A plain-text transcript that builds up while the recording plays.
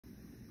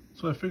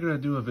So I figured I'd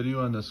do a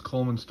video on this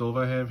Coleman stove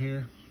I have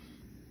here.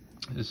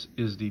 This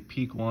is the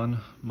Peak 1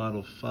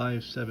 model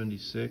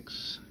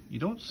 576. You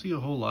don't see a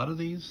whole lot of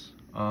these.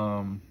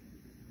 I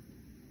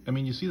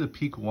mean, you see the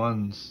Peak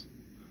 1s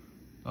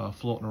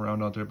floating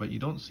around out there, but you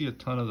don't see a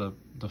ton of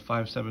the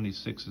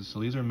 576s. So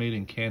these are made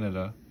in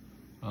Canada,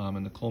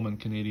 in the Coleman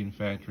Canadian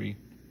factory.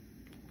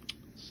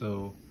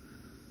 So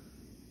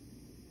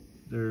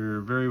they're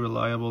very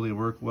reliable, they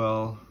work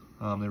well.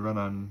 They run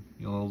on,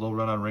 they'll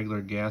run on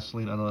regular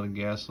gasoline, unleaded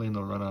gasoline.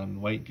 They'll run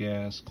on white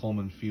gas,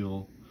 Coleman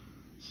fuel.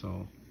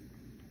 So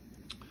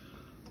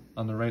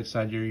on the right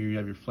side here, you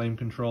have your flame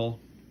control.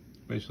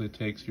 Basically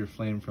takes your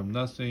flame from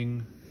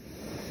nothing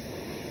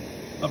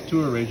up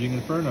to a raging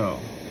inferno.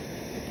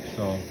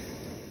 So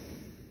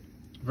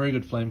very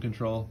good flame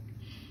control.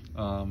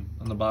 On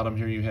the bottom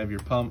here, you have your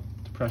pump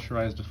to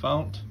pressurize the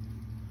fount.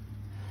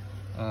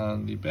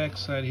 On the back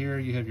side here,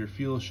 you have your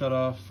fuel shut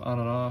off, on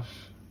and off.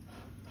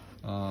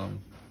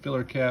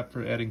 Filler cap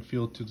for adding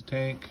fuel to the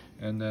tank,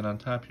 and then on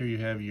top here you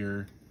have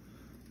your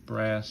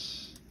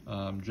brass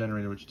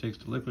generator, which takes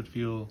the liquid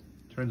fuel,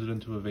 turns it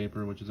into a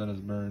vapor, which is then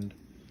is burned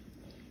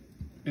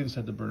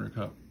inside the burner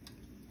cup.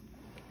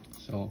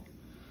 So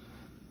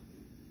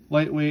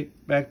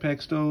lightweight backpack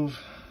stove.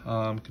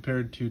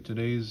 Compared to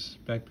today's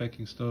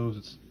backpacking stoves,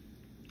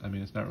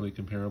 it's not really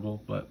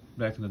comparable, but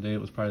back in the day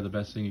it was probably the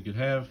best thing you could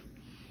have.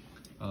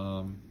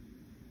 I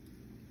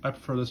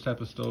prefer this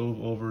type of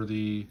stove over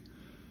the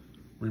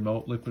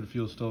remote liquid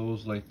fuel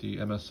stoves like the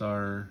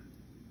MSR,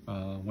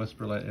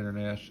 Whisperlight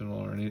International,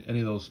 or any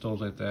of those stoves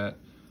like that.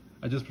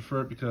 I just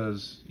prefer it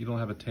because you don't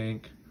have a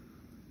tank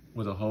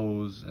with a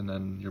hose and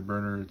then your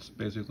burner. It's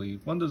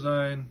basically one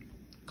design,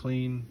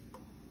 clean,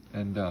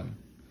 and done.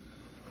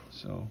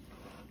 So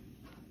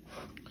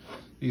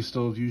these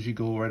stoves usually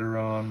go right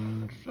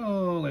around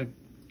like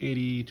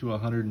 $80 to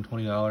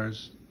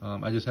 $120.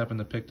 I just happened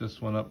to pick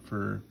this one up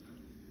for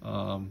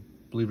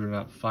believe it or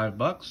not,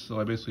 $5.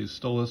 So I basically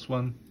stole this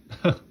one.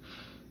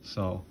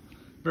 So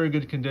very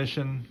good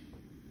condition,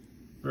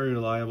 very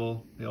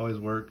reliable. They always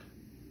work.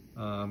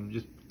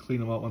 Just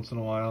clean them out once in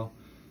a while.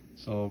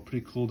 So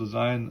pretty cool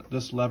design.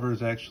 This lever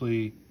is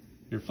actually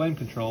your flame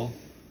control,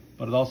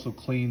 but it also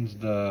cleans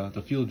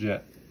the fuel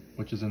jet,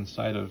 which is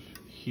inside of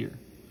here.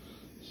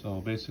 So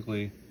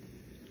basically,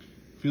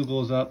 fuel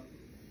goes up,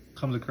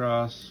 comes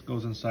across,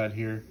 goes inside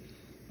here.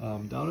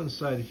 Down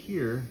inside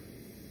here,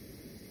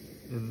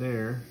 in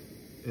there,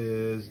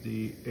 is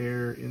the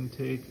air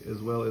intake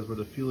as well as where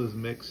the fuel is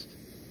mixed,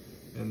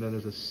 and then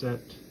there's a set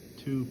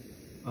two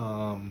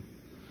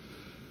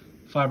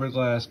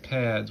fiberglass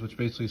pads which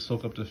basically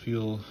soak up the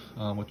fuel,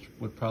 which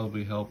would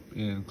probably help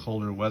in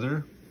colder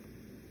weather.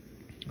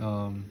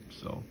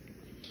 So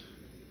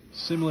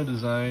similar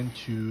design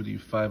to the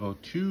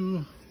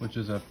 502, which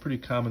is a pretty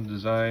common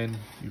design.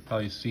 You've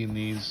probably seen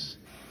these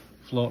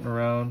floating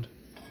around.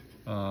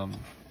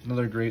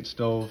 Another great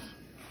stove,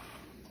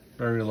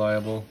 very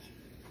reliable.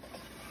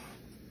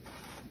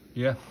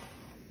 Yeah,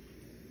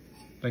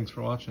 thanks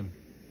for watching.